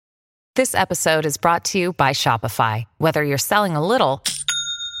This episode is brought to you by Shopify. Whether you're selling a little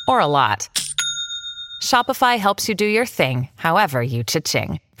or a lot, Shopify helps you do your thing, however you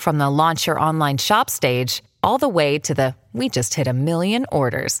cha-ching. From the launch your online shop stage, all the way to the we just hit 1 million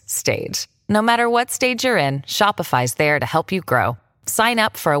orders stage. No matter what stage you're in, Shopify's there to help you grow. Sign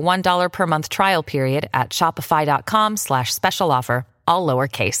up for a $1 per month trial period at shopify.com/special offer, all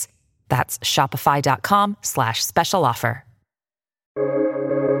lowercase. That's shopify.com/special offer.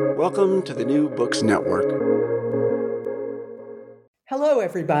 Welcome to the New Books Network. Hello,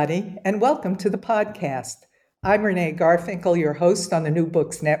 everybody, and welcome to the podcast. I'm Renee Garfinkel, your host on the New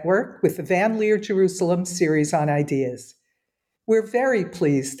Books Network with the Van Leer Jerusalem series on ideas. We're very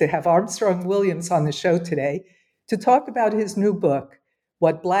pleased to have Armstrong Williams on the show today to talk about his new book,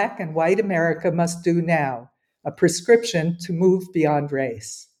 What Black and White America Must Do Now, a prescription to move beyond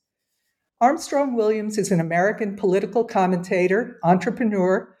race. Armstrong Williams is an American political commentator,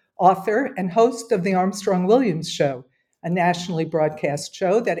 entrepreneur, author, and host of The Armstrong Williams Show, a nationally broadcast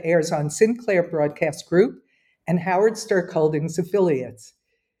show that airs on Sinclair Broadcast Group and Howard Stirk Holdings affiliates.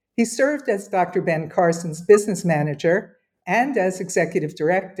 He served as Dr. Ben Carson's business manager and as executive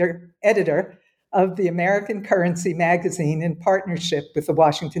editor of the American Currency magazine in partnership with the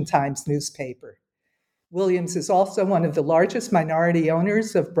Washington Times newspaper. Williams is also one of the largest minority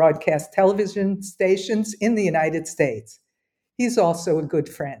owners of broadcast television stations in the United States. He's also a good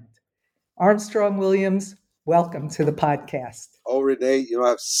friend. Armstrong Williams, welcome to the podcast. Oh, Renee, I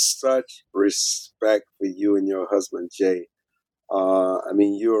have such respect for you and your husband, Jay.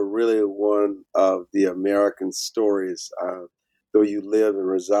 You are really one of the American stories. Though you live and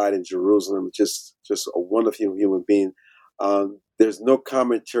reside in Jerusalem, just a wonderful human being. There's no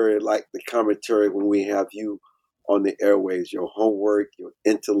commentary like the commentary when we have you on the airwaves. Your homework, your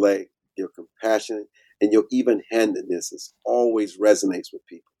intellect, your compassion, and your even-handedness always resonates with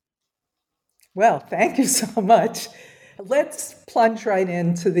people. Well, thank you so much. Let's plunge right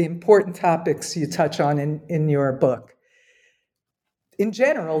into the important topics you touch on in your book. In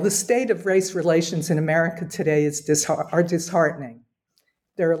general, the state of race relations in America today are disheartening.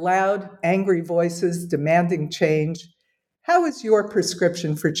 There are loud, angry voices demanding change. How is your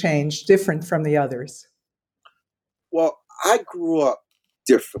prescription for change different from the others? Well, I grew up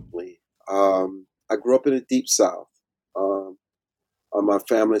differently. I grew up in the Deep South on my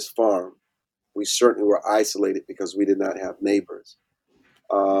family's farm. We certainly were isolated because we did not have neighbors.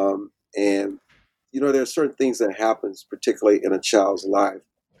 There are certain things that happens, particularly in a child's life,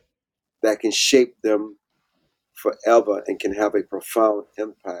 that can shape them forever and can have a profound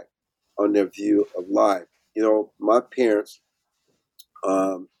impact on their view of life. My parents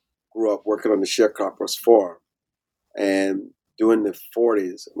grew up working on the sharecropper's farm. And during the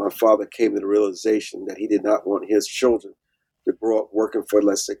 40s, my father came to the realization that he did not want his children to grow up working for,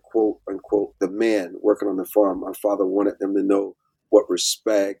 let's say, quote unquote, the man working on the farm. My father wanted them to know what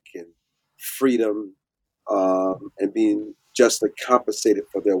respect and freedom and being justly compensated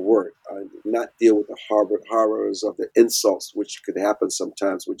for their work, not deal with the horrors of the insults which could happen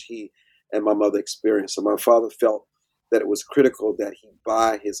sometimes, which he and my mother experienced. So my father felt that it was critical that he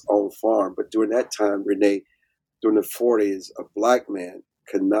buy his own farm. But during that time, Renee, during the 40s, a black man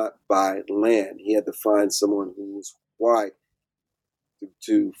could not buy land. He had to find someone who was white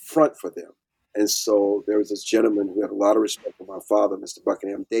to front for them. And so there was this gentleman who had a lot of respect for my father, Mr.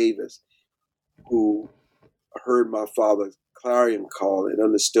 Buckingham Davis, who heard my father's clarion call and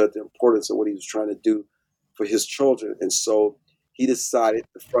understood the importance of what he was trying to do for his children. And so he decided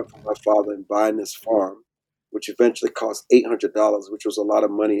to front for my father in buying this farm, which eventually cost $800, which was a lot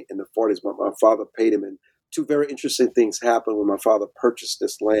of money in the 40s, but my father paid him. And two very interesting things happened when my father purchased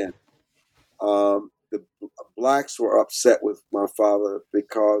this land. The blacks were upset with my father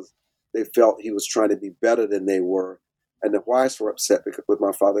because they felt he was trying to be better than they were. And the whites were upset with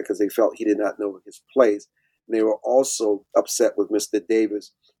my father because they felt he did not know his place. And they were also upset with Mr.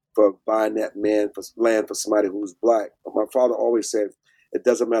 Davis for buying that land for somebody who was black. But my father always said, it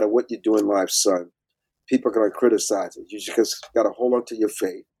doesn't matter what you do in life, son. People are going to criticize it. You just got to hold on to your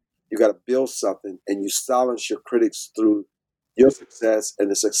faith. You got to build something, and you silence your critics through your success and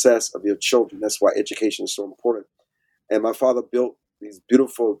the success of your children. That's why education is so important. And my father built this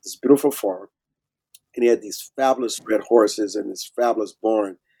beautiful farm, and he had these fabulous red horses and this fabulous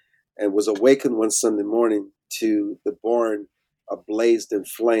barn, and was awakened one Sunday morning to the barn blazed in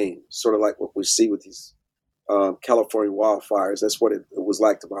flame, sort of like what we see with these California wildfires. That's what it was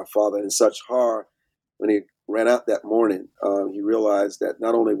like to my father. And such horror, when he ran out that morning, he realized that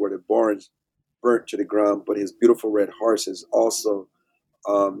not only were the barns burnt to the ground, but his beautiful red horses also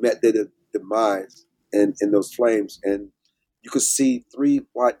met their demise in those flames. And you could see three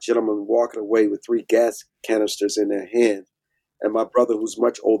white gentlemen walking away with three gas canisters in their hands. And my brother, who's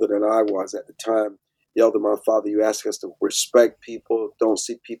much older than I was at the time, yelled at my father, "You ask us to respect people, don't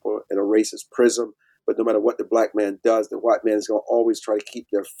see people in a racist prism. But no matter what the black man does, the white man is going to always try to keep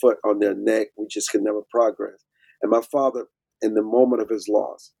their foot on their neck. We just can never progress." And my father, in the moment of his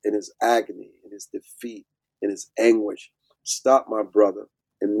loss, in his agony, in his defeat, in his anguish, stopped my brother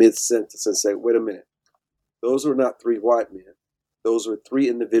in mid-sentence and said, "Wait a minute. Those were not three white men. Those were three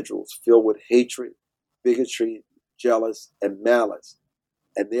individuals filled with hatred, bigotry, jealous, and malice.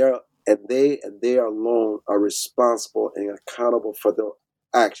 And they alone are responsible and accountable for their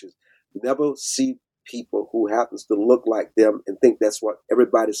actions. Never see people who happens to look like them and think that's what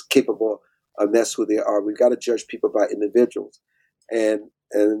everybody's capable of, and that's who they are. We've got to judge people by individuals." And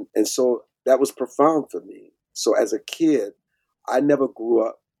so that was profound for me. So as a kid, I never grew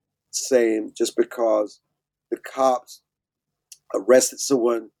up saying just because the cops arrested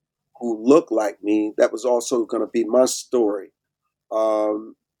someone who looked like me, that was also going to be my story.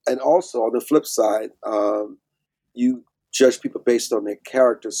 And also on the flip side, you judge people based on their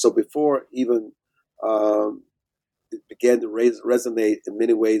character. So before even it began to resonate in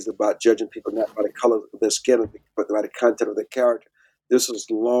many ways about judging people not by the color of their skin, but by the content of their character, this was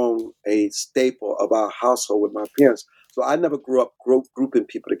long a staple of our household with my parents. So I never grew up grouping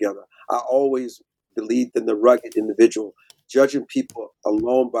people together. I always believed in the rugged individual, judging people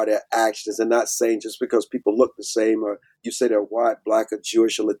alone by their actions and not saying just because people look the same or you say they're white, black, or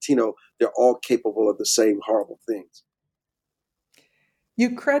Jewish, or Latino, they're all capable of the same horrible things.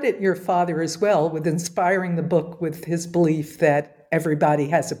 You credit your father as well with inspiring the book with his belief that everybody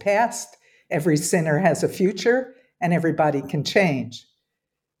has a past, every sinner has a future, and everybody can change.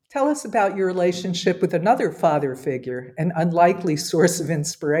 Tell us about your relationship with another father figure, an unlikely source of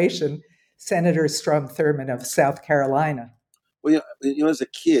inspiration, Senator Strom Thurmond of South Carolina. Well, as a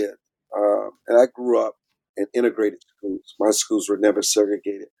kid, and I grew up in integrated schools. My schools were never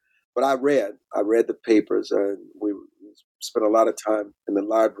segregated, but I read the papers, and we spent a lot of time in the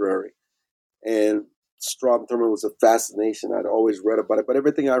library. And Strom Thurmond was a fascination. I'd always read about it, but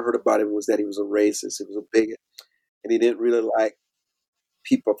everything I heard about him was that he was a racist, he was a bigot, and he didn't really like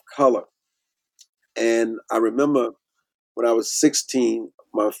people of color. And I remember when I was 16,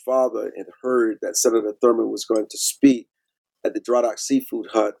 my father had heard that Senator Thurmond was going to speak at the Dry Seafood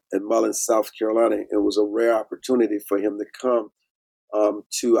Hut in Mullins, South Carolina. It was a rare opportunity for him to come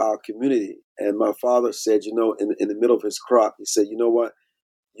to our community. And my father said, in the middle of his crop, he said, "You know what?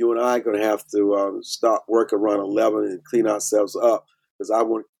 You and I are going to have to start work around 11 and clean ourselves up because I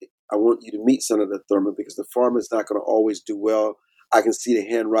want you to meet Senator Thurmond because the farmer's not going to always do well. I can see the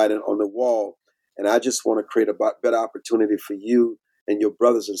handwriting on the wall, and I just want to create a better opportunity for you and your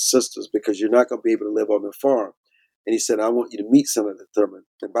brothers and sisters because you're not going to be able to live on the farm." And he said, "I want you to meet Senator Thurmond."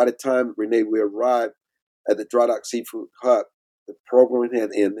 And by the time, Renee, we arrived at the Dry Dock Seafood Hut, the program had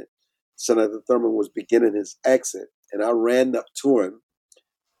ended. Senator Thurmond was beginning his exit, and I ran up to him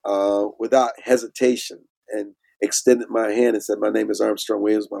without hesitation and extended my hand and said, "My name is Armstrong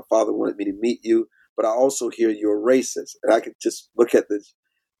Williams. My father wanted me to meet you, but I also hear you're racist." And I could just look at the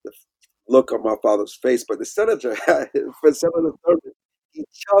look on my father's face. But the senator, for Senator Thurmond, he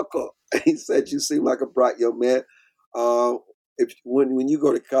chuckled. He said, "You seem like a bright young man. If when you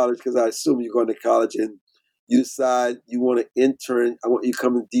go to college, because I assume you're going to college and you decide you want to intern, I want you to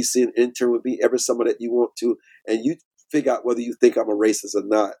come to DC and intern with me every summer that you want to, and you figure out whether you think I'm a racist or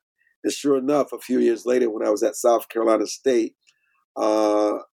not." And sure enough, a few years later, when I was at South Carolina State,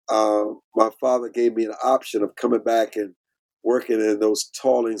 my father gave me an option of coming back and working in those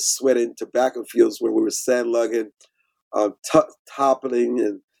toiling, sweating tobacco fields where we were sand lugging, toppling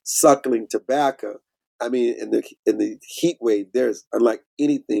and suckling tobacco. I mean, in the heat wave, there's unlike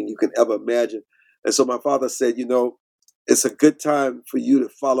anything you can ever imagine. And so my father said, "It's a good time for you to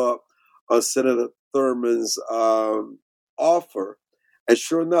follow up on Senator Thurmond's offer." And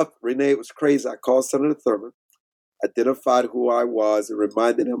sure enough, Renee, it was crazy. I called Senator Thurmond, identified who I was, and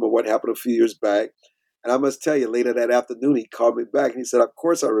reminded him of what happened a few years back. And I must tell you, later that afternoon, he called me back and he said, "Of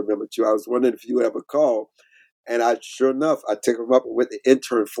course I remembered you. I was wondering if you would ever call." And sure enough, I took him up and went to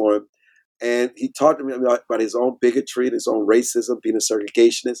intern for him. And he talked to me about his own bigotry and his own racism, being a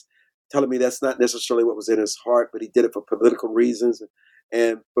segregationist, telling me that's not necessarily what was in his heart, but he did it for political reasons.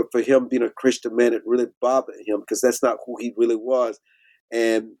 But for him being a Christian man, it really bothered him because that's not who he really was.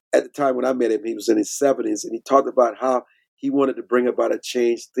 And at the time when I met him, he was in his 70s, and he talked about how he wanted to bring about a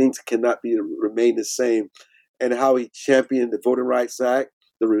change. Things cannot remain the same, and how he championed the Voting Rights Act,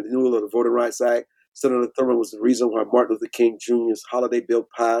 the renewal of the Voting Rights Act. Senator Thurmond was the reason why Martin Luther King Jr.'s holiday bill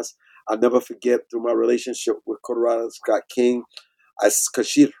passed. I'll never forget through my relationship with Colorado Scott King, because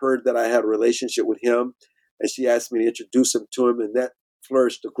she had heard that I had a relationship with him, and she asked me to introduce him to him, and that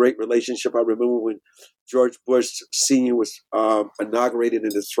flourished a great relationship. I remember when George Bush Sr. was inaugurated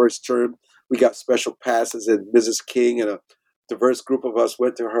in his first term, we got special passes, and Mrs. King and a diverse group of us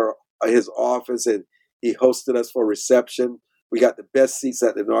went to his office, and he hosted us for a reception. We got the best seats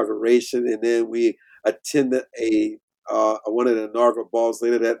at the inauguration, and then we attended one of the inaugural balls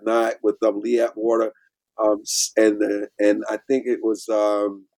later that night with Lee Atwater, and I think it was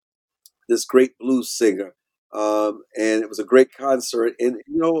this great blues singer, and it was a great concert. And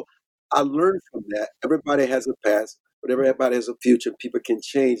I learned from that. Everybody has a past, but everybody has a future. And people can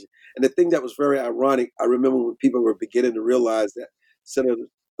change. And the thing that was very ironic, I remember when people were beginning to realize that Senator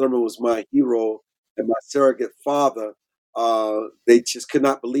Thurmond was my hero and my surrogate father. They just could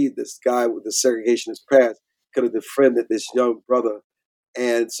not believe this guy with the segregationist past could have befriended this young brother.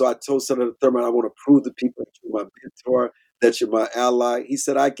 And so I told Senator Thurmond, I want to prove to people that you're my mentor, that you're my ally. He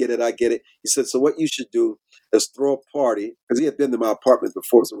said, I get it. He said, so what you should do is throw a party, because he had been to my apartment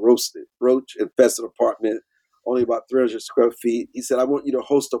before. It was a roach-infested apartment, only about 300 square feet. He said, I want you to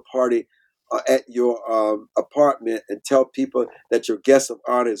host a party at your apartment and tell people that your guest of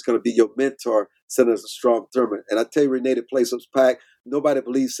honor is going to be your mentor, Senator Strom Thurmond. And I tell you, Renee, the place was packed. Nobody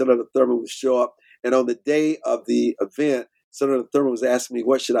believed Senator Thurmond would show up. And on the day of the event, Senator Thurmond was asking me,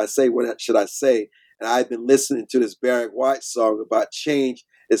 what should I say? What should I say? And I've been listening to this Barry White song about change.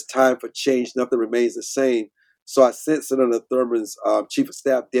 It's time for change. Nothing remains the same. So I sent Senator Thurmond's chief of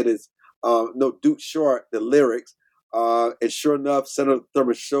staff Duke Short, the lyrics. And sure enough, Senator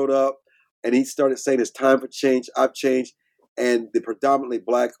Thurmond showed up and he started saying, it's time for change. I've changed. And the predominantly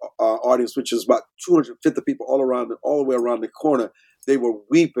black audience, which is about 250 people all the way around the corner, they were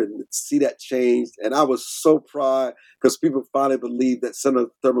weeping to see that change. And I was so proud because people finally believed that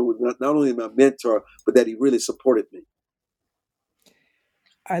Senator Thurmond was not only my mentor, but that he really supported me.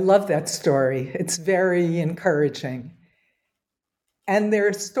 I love that story. It's very encouraging. And there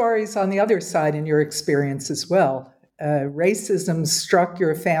are stories on the other side in your experience as well. Racism struck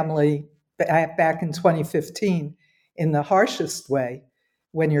your family back in 2015 in the harshest way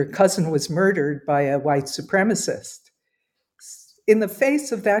when your cousin was murdered by a white supremacist. In the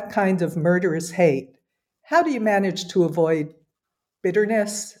face of that kind of murderous hate, how do you manage to avoid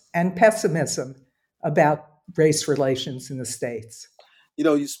bitterness and pessimism about race relations in the States?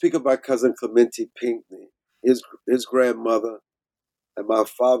 You speak about cousin Clementi Pinckney, his grandmother and my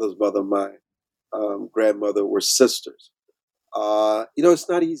father's mother, my grandmother, were sisters. It's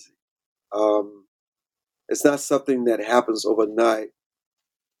not easy. It's not something that happens overnight.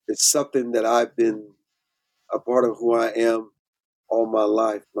 It's something that I've been a part of who I am all my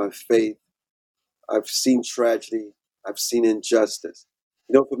life, my faith. I've seen tragedy. I've seen injustice.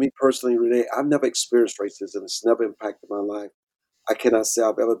 For me personally, Renee, I've never experienced racism. It's never impacted my life. I cannot say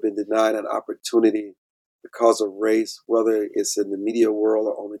I've ever been denied an opportunity because of race, whether it's in the media world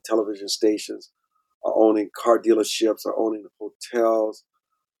or owning television stations or owning car dealerships or owning hotels.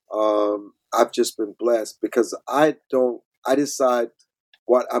 I've just been blessed because I decide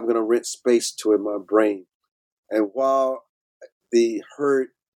what I'm going to rent space to in my brain. And while the hurt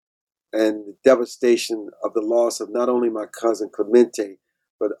and the devastation of the loss of not only my cousin Clemente,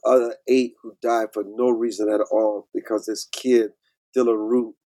 but other 8 who died for no reason at all because this kid, Dylan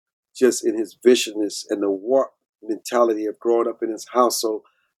Root, just in his viciousness and the warped mentality of growing up in his household,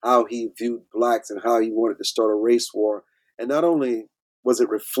 how he viewed blacks and how he wanted to start a race war. And not only was it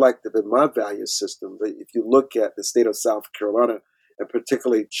reflective in my value system, but if you look at the state of South Carolina, and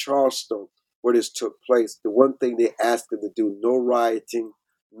particularly Charleston, where this took place, the one thing they asked him to do, no rioting,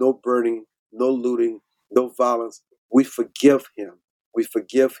 no burning, no looting, no violence. We forgive him. We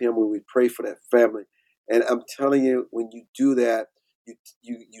forgive him when we pray for that family. And I'm telling you, when you do that,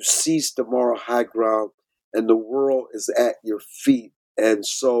 you seize the moral high ground and the world is at your feet. And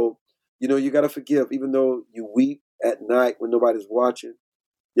so, you got to forgive, even though you weep at night when nobody's watching.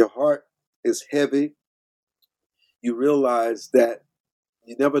 Your heart is heavy. You realize that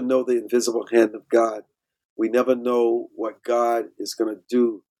you never know the invisible hand of God. We never know what God is going to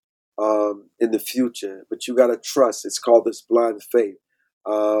do in the future, but you got to trust. It's called this blind faith.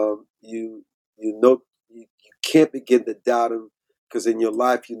 You can't begin to doubt him because in your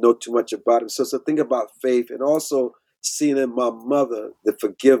life you know too much about him. So think about faith and also seeing in my mother the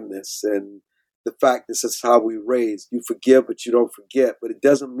forgiveness and the fact this is how we raise. You forgive, but you don't forget. But it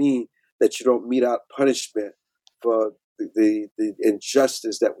doesn't mean that you don't mete out punishment for the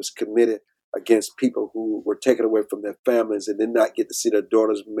injustice that was committed against people who were taken away from their families and did not get to see their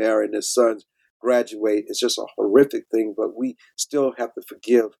daughters marry and their sons graduate. It's just a horrific thing, but we still have to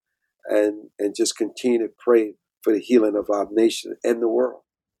forgive. and just continue to pray for the healing of our nation and the world.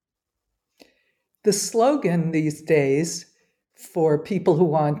 The slogan these days for people who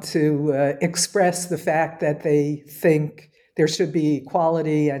want to express the fact that they think there should be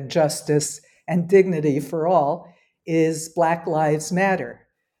equality and justice and dignity for all is Black Lives Matter.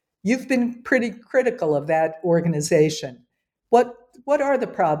 You've been pretty critical of that organization. What are the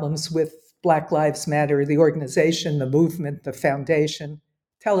problems with Black Lives Matter, the organization, the movement, the foundation?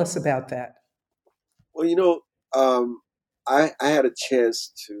 Tell us about that. Well, I had a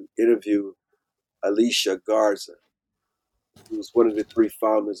chance to interview Alicia Garza, who was one of the three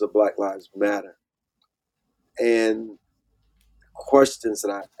founders of Black Lives Matter. And questions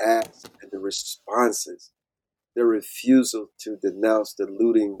that I asked and the responses, their refusal to denounce the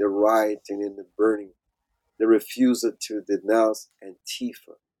looting, the rioting, and the burning, the refusal to denounce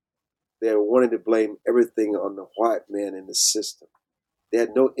Antifa. They wanted to blame everything on the white man in the system. They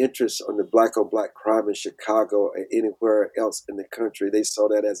had no interest on the black-on-black crime in Chicago or anywhere else in the country. They saw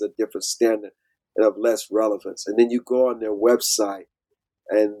that as a different standard and of less relevance. And then you go on their website,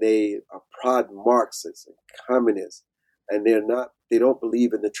 and they are proud Marxists and communists, and they don't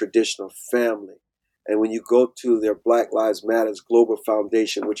believe in the traditional family. And when you go to their Black Lives Matters Global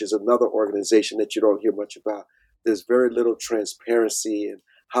Foundation, which is another organization that you don't hear much about, there's very little transparency in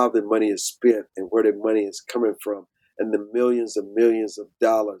how the money is spent and where the money is coming from, and the millions and millions of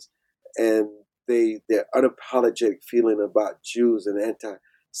dollars, and their unapologetic feeling about Jews and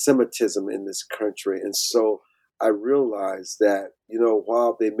anti-Semitism in this country. And so I realized that,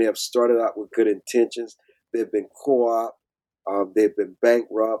 while they may have started out with good intentions, they've been co-opted, they've been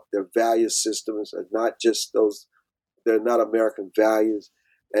bankrupt, their value systems are not just those, they're not American values.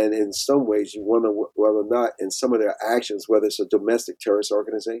 And in some ways, you wonder whether or not in some of their actions, whether it's a domestic terrorist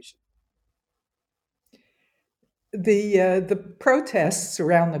organization. The protests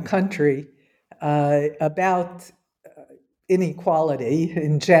around the country about inequality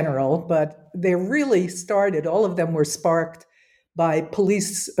in general, but they really started, all of them were sparked by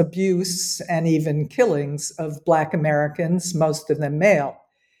police abuse and even killings of Black Americans, most of them male.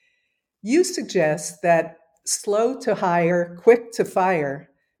 You suggest that slow to hire, quick to fire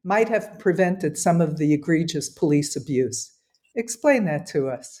might have prevented some of the egregious police abuse. Explain that to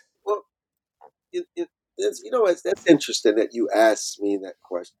us. Well, that's interesting that you asked me that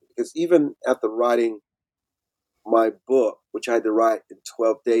question, because even after writing my book, which I had to write in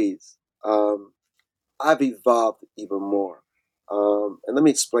 12 days, I've evolved even more. And let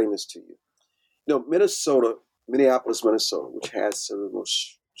me explain this to you. Minneapolis, Minnesota, which has some of the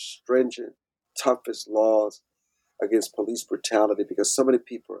most stringent, toughest laws against police brutality, because some of the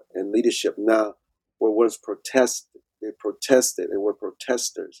people in leadership now were once protested. They protested and were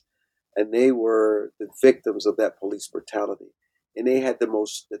protesters, and they were the victims of that police brutality. And they had the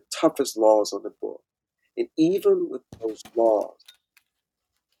toughest laws on the book. And even with those laws,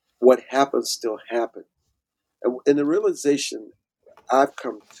 what happened still happened. And the realization I've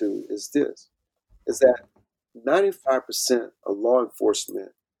come to is that 95% of law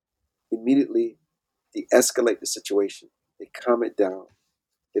enforcement immediately de-escalate the situation. They calm it down.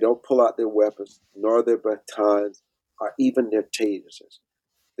 They don't pull out their weapons, nor their batons, or even their tasers.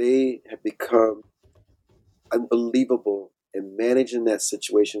 They have become unbelievable in managing that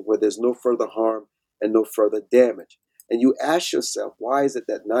situation where there's no further harm and no further damage. And you ask yourself, why is it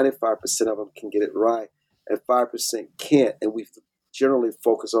that 95% of them can get it right and 5% can't? And we generally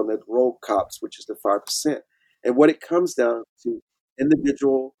focus on the road cops, which is the 5%. And what it comes down to,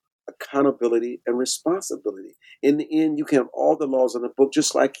 individual accountability and responsibility. In the end, you can have all the laws in the book,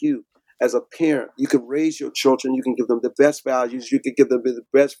 just like you. As a parent, you can raise your children, you can give them the best values, you can give them the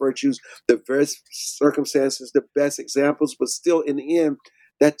best virtues, the best circumstances, the best examples, but still in the end,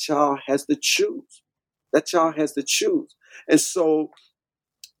 that child has to choose. That child has to choose. And so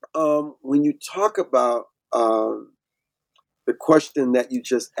when you talk about the question that you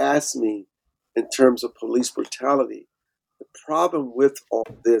just asked me in terms of police brutality, the problem with all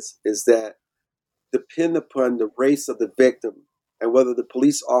this is that depend upon the race of the victim and whether the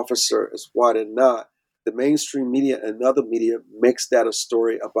police officer is white or not, the mainstream media and other media makes that a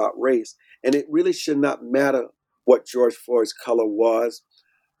story about race. And it really should not matter what George Floyd's color was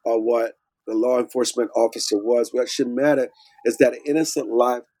or what the law enforcement officer was. What should matter is that an innocent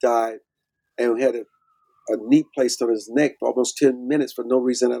life died and had a knee placed on his neck for almost 10 minutes for no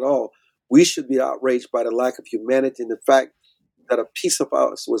reason at all. We should be outraged by the lack of humanity and the fact that a piece of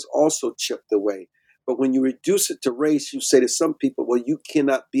us was also chipped away. But when you reduce it to race, you say to some people, well, you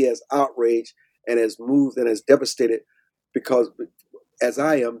cannot be as outraged and as moved and as devastated because as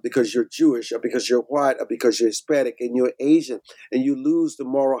I am because you're Jewish or because you're white or because you're Hispanic and you're Asian and you lose the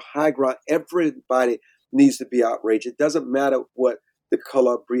moral high ground. Everybody needs to be outraged. It doesn't matter what the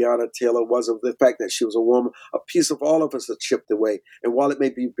color of Breonna Taylor was, of the fact that she was a woman. A piece of all of us are chipped away. And while it may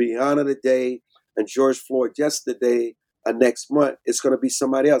be Breonna today and George Floyd yesterday, next month, it's going to be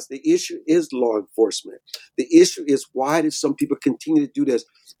somebody else. The issue is law enforcement. The issue is, why do some people continue to do this?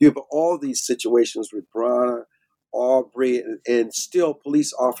 You have all these situations with Breonna, Aubrey, and still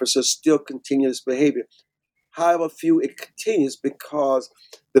police officers still continue this behavior. However few it continues, because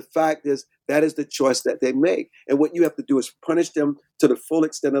the fact is that is the choice that they make. And what you have to do is punish them to the full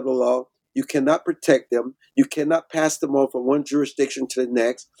extent of the law. You cannot protect them. You cannot pass them on from one jurisdiction to the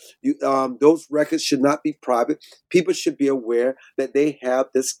next. Those records should not be private. People should be aware that they have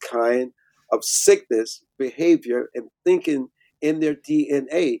this kind of sickness, behavior, and thinking in their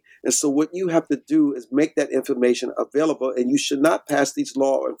DNA. And so what you have to do is make that information available, and you should not pass these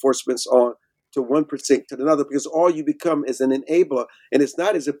law enforcements on to one percent to another, because all you become is an enabler. And it's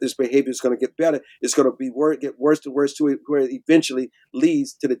not as if this behavior is going to get better. It's going to get worse and worse to it, where it eventually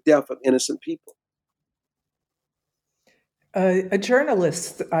leads to the death of innocent people. A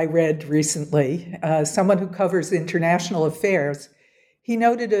journalist I read recently, someone who covers international affairs, he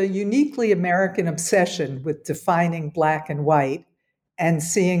noted a uniquely American obsession with defining black and white and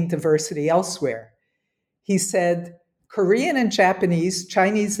seeing diversity elsewhere. He said, Korean and Japanese,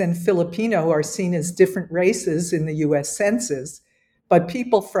 Chinese and Filipino are seen as different races in the US census, but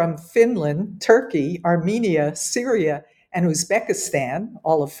people from Finland, Turkey, Armenia, Syria, and Uzbekistan,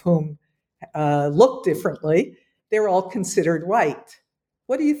 all of whom look differently, they're all considered white.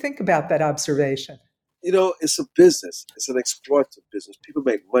 What do you think about that observation? You know, it's a business. It's an exploitative business. People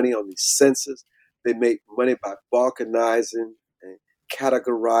make money on these census. They make money by balkanizing and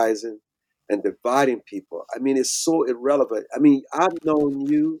categorizing and dividing people. I mean, it's so irrelevant. I mean, I've known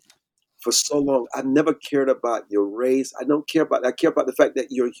you for so long. I've never cared about your race. I care about the fact that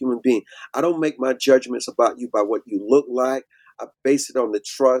you're a human being. I don't make my judgments about you by what you look like. I base it on the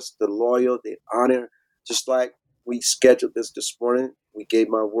trust, the loyal, the honor. Just like we scheduled this morning, we gave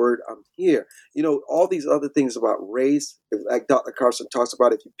my word, I'm here. You know, all these other things about race, like Dr. Carson talks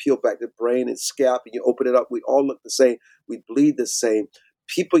about, if you peel back the brain and scalp and you open it up, we all look the same. We bleed the same.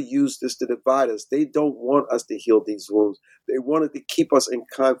 People use this to divide us. They don't want us to heal these wounds. They wanted to keep us in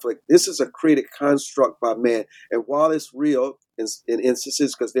conflict. This is a created construct by man. And while it's real in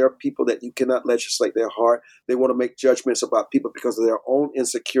instances, because there are people that you cannot legislate their heart, they want to make judgments about people because of their own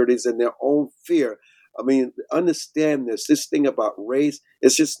insecurities and their own fear. I mean, understand this thing about race,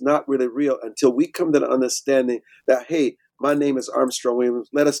 it's just not really real until we come to the understanding that, hey, my name is Armstrong Williams.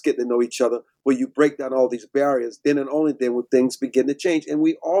 Let us get to know each other. Where you break down all these barriers, then and only then will things begin to change. And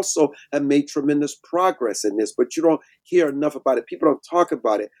we also have made tremendous progress in this, but you don't hear enough about it. People don't talk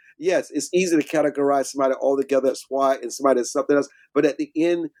about it. Yes, it's easy to categorize somebody altogether as white and somebody as something else. But at the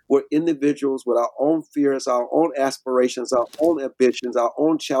end, we're individuals with our own fears, our own aspirations, our own ambitions, our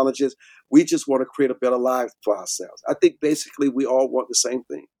own challenges. We just want to create a better life for ourselves. I think basically we all want the same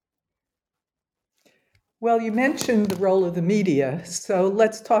thing. Well, you mentioned the role of the media, so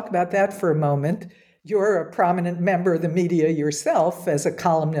let's talk about that for a moment. You're a prominent member of the media yourself as a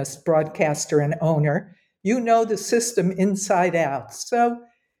columnist, broadcaster, and owner. You know the system inside out. So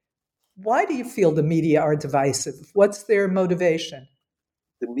why do you feel the media are divisive? What's their motivation?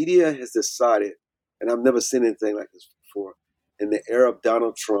 The media has decided, and I've never seen anything like this before, in the era of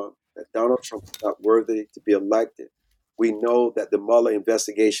Donald Trump, that Donald Trump is not worthy to be elected. We know that the Mueller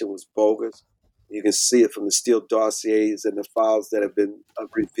investigation was bogus. You can see it from the Steele dossiers and the files that have been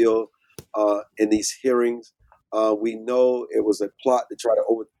revealed in these hearings. We know it was a plot to try to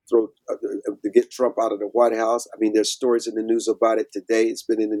overthrow, to get Trump out of the White House. I mean, there's stories in the news about it today. It's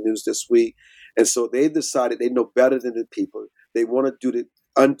been in the news this week. And so they decided they know better than the people. They want to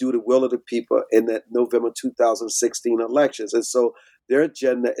undo the will of the people in that November 2016 elections. And so their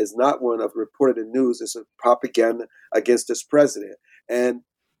agenda is not one of reported news. It's a propaganda against this president.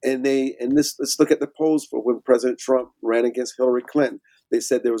 Let's look at the polls for when President Trump ran against Hillary Clinton. They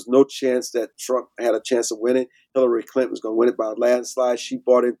said there was no chance that Trump had a chance of winning. Hillary Clinton was going to win it by a landslide. She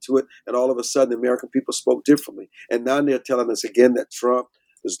bought into it. And all of a sudden, the American people spoke differently. And now they're telling us again that Trump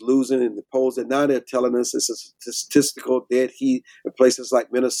is losing in the polls. And now they're telling us it's a statistical dead heat in places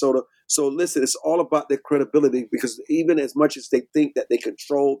like Minnesota. So listen, it's all about their credibility, because even as much as they think that they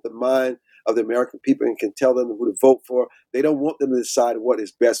control the mind of the American people and can tell them who to vote for, they don't want them to decide what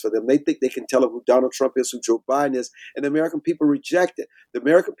is best for them. They think they can tell them who Donald Trump is, who Joe Biden is, and the American people reject it. The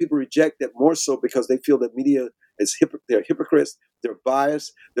American people reject it more so because they feel that media They're hypocrites. They're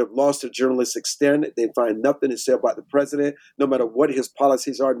biased. They've lost their journalistic standard. They find nothing to say about the president, no matter what his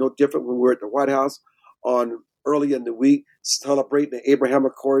policies are. No different when we were at the White House on early in the week celebrating the Abraham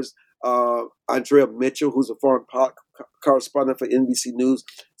Accords. Andrea Mitchell, who's a foreign correspondent for NBC News,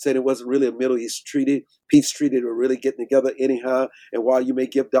 said it wasn't really a Middle East treaty. Peace treaty. They were really getting together anyhow. And while you may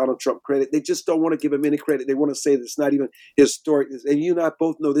give Donald Trump credit, they just don't want to give him any credit. They want to say that it's not even historic. And you and I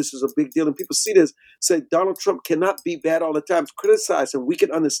both know this is a big deal. And people see this, say Donald Trump cannot be bad all the time. Criticize him. We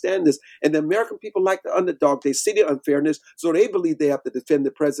can understand this. And the American people like the underdog. They see the unfairness, so they believe they have to defend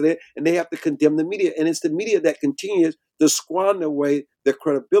the president and they have to condemn the media. And it's the media that continues to squander away their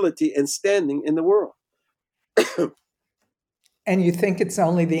credibility and standing in the world. And you think it's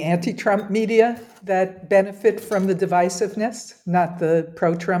only the anti-Trump media that benefit from the divisiveness, not the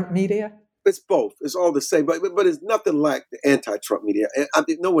pro-Trump media? It's both. It's all the same, but it's nothing like the anti-Trump media. And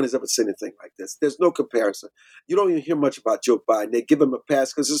no one has ever said anything like this. There's no comparison. You don't even hear much about Joe Biden. They give him a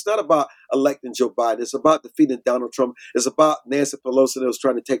pass because it's not about electing Joe Biden. It's about defeating Donald Trump. It's about Nancy Pelosi that was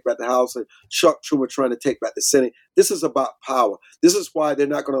trying to take back the House and Chuck Schumer trying to take back the Senate. This is about power. This is why they're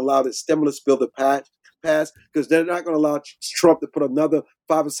not going to allow the stimulus bill to pass because they're not going to allow Trump to put another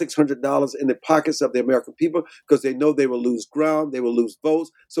 $500 or $600 in the pockets of the American people because they know they will lose ground, they will lose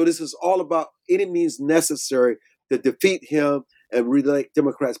votes. So this is all about any means necessary to defeat him and reelect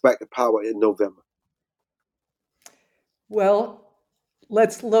Democrats back to power in November. Well,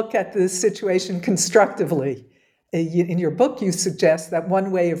 let's look at the situation constructively. In your book, you suggest that one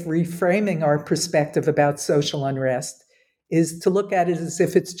way of reframing our perspective about social unrest is to look at it as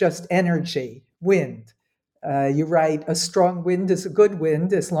if it's just energy, wind. You write, a strong wind is a good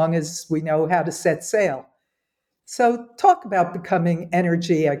wind as long as we know how to set sail. So talk about becoming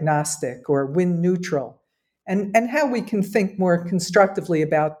energy agnostic or wind neutral and how we can think more constructively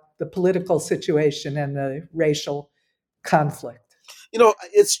about the political situation and the racial conflict. You know,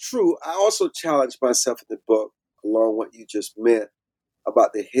 it's true. I also challenged myself in the book, along what you just meant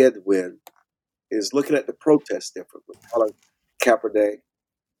about the headwind, is looking at the protests differently. Colin Kaepernick,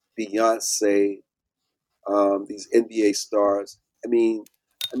 Beyonce, these NBA stars. I mean,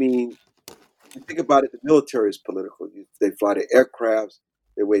 you think about it, the military is political. They fly the aircrafts,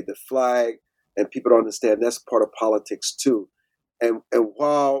 they wave the flag, and people don't understand that's part of politics too. And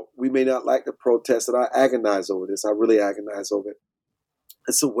while we may not like the protests, and I agonize over this, I really agonize over it,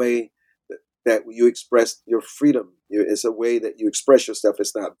 it's a way that you express your freedom. It's a way that you express yourself.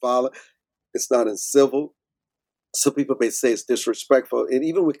 It's not violent. It's not uncivil. Some people may say it's disrespectful. And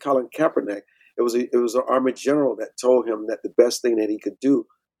even with Colin Kaepernick, it was an Army general that told him that the best thing that he could do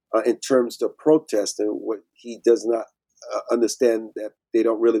in terms of protest, and what he does not understand, that they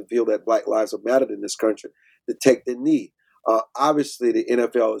don't really feel that Black lives are mattered in this country, to take the knee. Obviously, the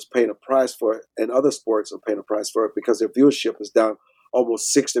NFL is paying a price for it, and other sports are paying a price for it because their viewership is down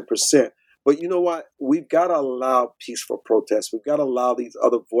almost 60%. But you know what? We've got to allow peaceful protests. We've got to allow these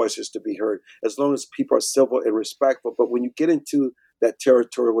other voices to be heard, as long as people are civil and respectful. But when you get into that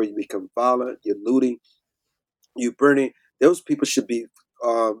territory where you become violent, you're looting, you're burning, those people should be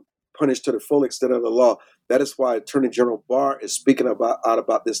punished to the full extent of the law. That is why Attorney General Barr is speaking out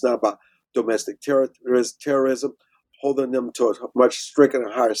about this now, about domestic terrorism, holding them to a much stricter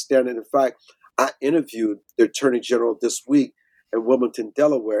and higher standard. In fact, I interviewed the Attorney General this week in Wilmington,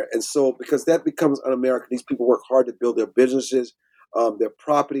 Delaware. And so, because that becomes un-American, these people work hard to build their businesses, their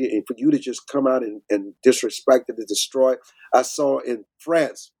property, and for you to just come out and disrespect it and destroy it. I saw in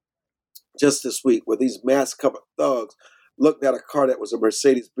France just this week where these mask-covered thugs looked at a car that was a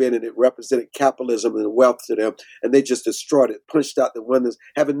Mercedes-Benz and it represented capitalism and wealth to them, and they just destroyed it, punched out the windows,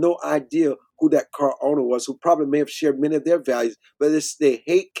 having no idea who that car owner was, who probably may have shared many of their values, but they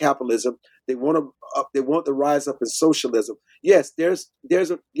hate capitalism. They want the rise up in socialism. Yes,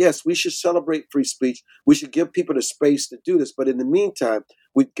 yes, we should celebrate free speech. We should give people the space to do this, but in the meantime,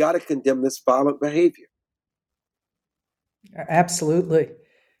 we've got to condemn this violent behavior. Absolutely.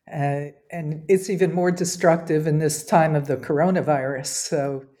 And it's even more destructive in this time of the coronavirus.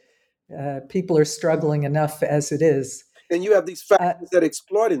 So people are struggling enough as it is. And you have these factors that are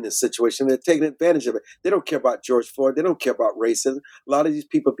exploiting this situation. They're taking advantage of it. They don't care about George Floyd. They don't care about racism. A lot of these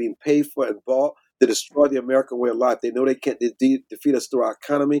people are being paid for and bought to destroy the American way of life. They know they can't defeat us through our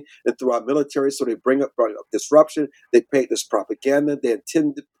economy and through our military, so they bring up disruption. They paint this propaganda. They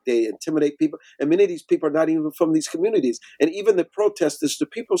intimidate people. And many of these people are not even from these communities. And even the protesters, the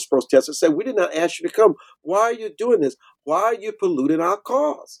people's protesters, say, we did not ask you to come. Why are you doing this? Why are you polluting our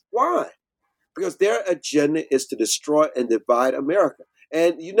cause? Why? Because their agenda is to destroy and divide America.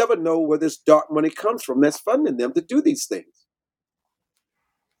 And you never know where this dark money comes from that's funding them to do these things.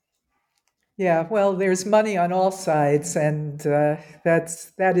 Yeah, well, there's money on all sides, and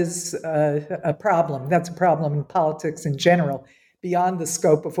that is a problem. That's a problem in politics in general, beyond the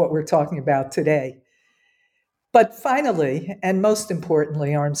scope of what we're talking about today. But finally, and most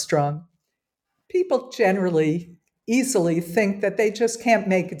importantly, Armstrong, people generally easily think that they just can't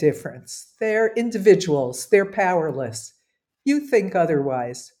make a difference. They're individuals, they're powerless. You think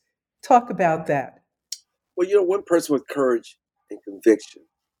otherwise. Talk about that. Well, one person with courage and conviction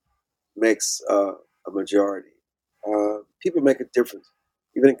makes a majority. People make a difference,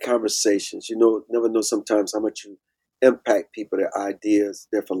 even in conversations. Never know sometimes how much you impact people, their ideas,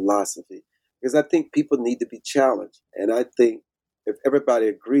 their philosophy. Because I think people need to be challenged. And I think if everybody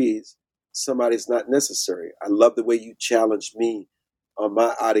agrees, somebody's not necessary. I love the way you challenge me on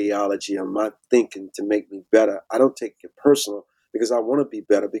my ideology, on my thinking to make me better. I don't take it personal because I want to be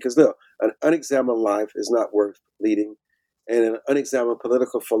better. Because look, an unexamined life is not worth leading, and an unexamined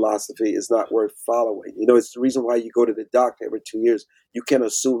political philosophy is not worth following. It's the reason why you go to the doctor every 2 years. You can't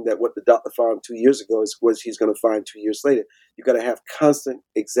assume that what the doctor found 2 years ago is what he's going to find 2 years later. You got to have constant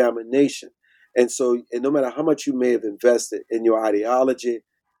examination. And no matter how much you may have invested in your ideology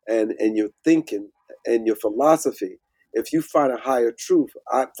and your thinking and your philosophy, if you find a higher truth,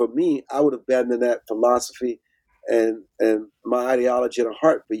 for me, I would abandon that philosophy and my ideology in a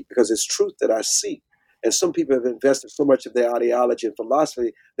heartbeat, because it's truth that I seek. And some people have invested so much of their ideology and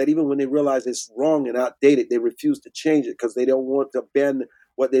philosophy that even when they realize it's wrong and outdated, they refuse to change it because they don't want to abandon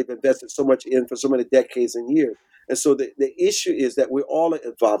what they've invested so much in for so many decades and years. And so the issue is that we're all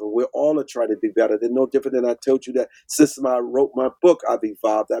evolving. We're all trying to be better. They're no different than I told you that since I wrote my book, I've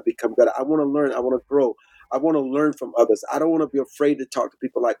evolved, I've become better. I want to learn. I want to grow. I want to learn from others. I don't want to be afraid to talk to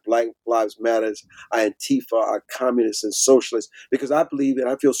people like Black Lives Matter, Antifa, our communists and socialists, because I believe and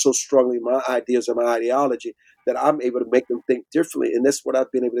I feel so strongly in my ideas and my ideology that I'm able to make them think differently. And that's what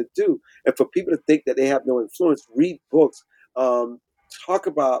I've been able to do. And for people to think that they have no influence, read books, talk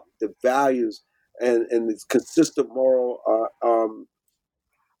about the values and the consistent moral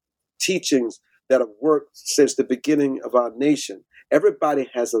teachings that have worked since the beginning of our nation. Everybody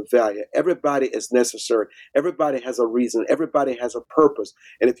has a value. Everybody is necessary. Everybody has a reason. Everybody has a purpose.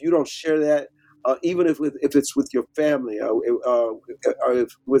 And if you don't share that, even if it's with your family or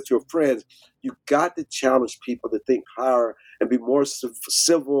with your friends, you got to challenge people to think higher and be more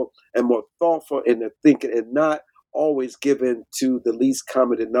civil and more thoughtful in their thinking, and not always give in to the least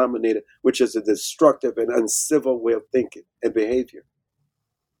common denominator, which is a destructive and uncivil way of thinking and behavior.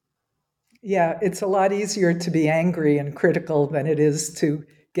 Yeah, it's a lot easier to be angry and critical than it is to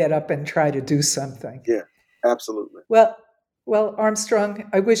get up and try to do something. Yeah, absolutely. Well, Armstrong,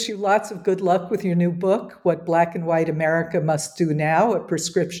 I wish you lots of good luck with your new book, What Black and White America Must Do Now, A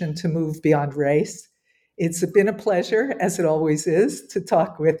Prescription to Move Beyond Race. It's been a pleasure, as it always is, to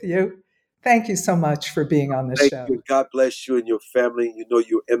talk with you. Thank you so much for being on the show. Thank you. God bless you and your family.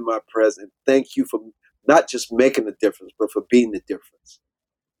 You're in my presence. Thank you for not just making a difference, but for being the difference.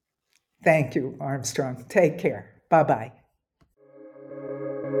 Thank you, Armstrong. Take care. Bye-bye.